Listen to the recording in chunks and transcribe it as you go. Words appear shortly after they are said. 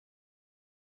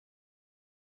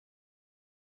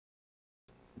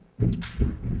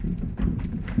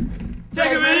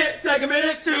Take a minute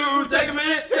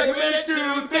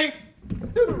to think.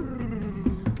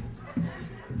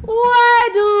 Why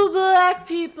do black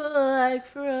people like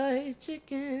fried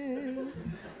chicken?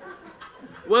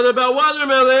 What about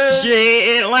watermelon?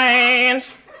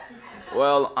 Chitlins.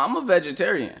 Well, I'm a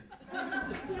vegetarian.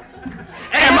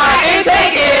 And my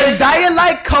intake is Diet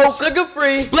like Coke,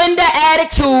 Sugar-free. Splenda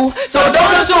attitude, so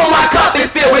don't assume my cup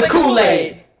is filled with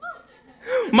Kool-Aid.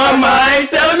 My mind's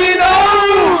telling me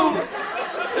no,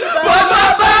 but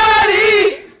my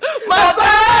body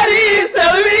is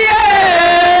telling me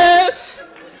yes.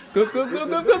 Go.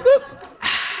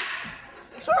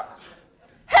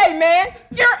 Hey man,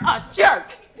 you're a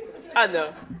jerk. I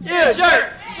know. You're a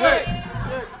jerk.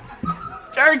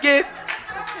 jerk it.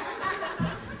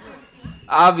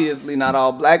 Obviously, not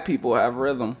all black people have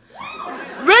rhythm.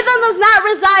 Rhythm does not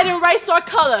reside in race or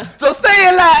color. So say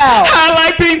it loud. I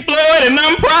like Pink Floyd and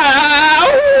I'm proud.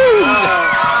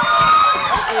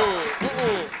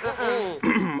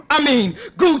 I mean,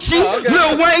 Gucci,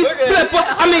 Lil Wayne, Flipper,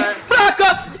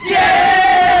 Flocka,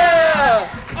 yeah!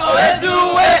 Oh, let's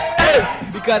do it. Hey.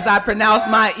 Because I pronounce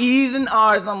my E's and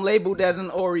R's, I'm labeled as an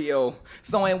Oreo.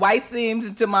 Sewing white seams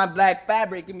into my black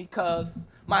fabric, and because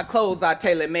my clothes are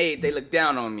tailor-made, they look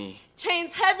down on me.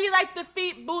 Chains heavy like the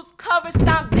feet, boots covered,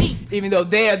 stomp deep. Even though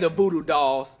they're the voodoo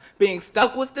dolls, being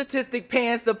stuck with statistic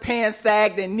pants, the pants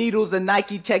sagged, and needles and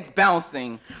Nike checks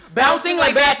bouncing. Bouncing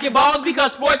like basketballs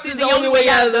because sports is the only way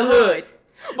out of the hood.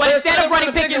 But instead of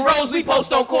running pick and rolls, we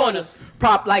post on corners.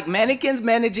 Prop like mannequins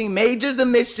managing majors of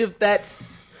mischief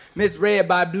that's misread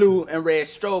by blue and red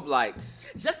strobe lights.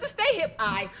 Just to stay hip,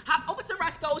 I hop over to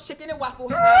Roscoe's Chicken and Waffle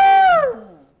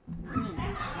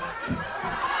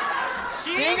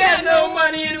She ain't got no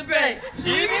money in the bank.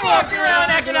 She be walking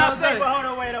around acting all stunning. Hold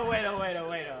on, wait up.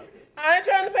 I ain't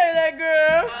trying to pay that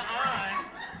girl.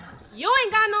 You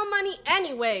ain't got no money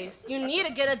anyways. You need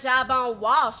to get a job on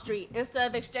Wall Street instead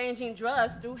of exchanging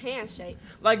drugs through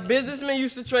handshakes. Like businessmen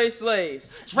used to trade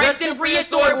slaves. Dressed in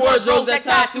prehistoric wardrobes that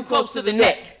ties too close to the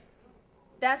neck.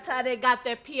 That's how they got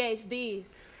their PhDs.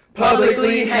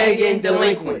 Publicly hanging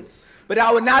delinquents. But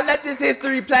I will not let this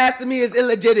history plaster me as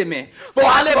illegitimate, for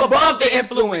I live above the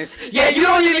influence. Yeah, you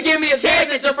don't even give me a chance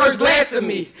at your first glance of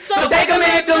me. So take a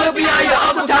minute to look beyond your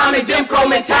Uncle Tom and Jim Crow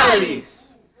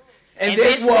mentalities. And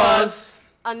this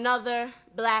was another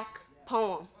black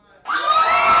poem.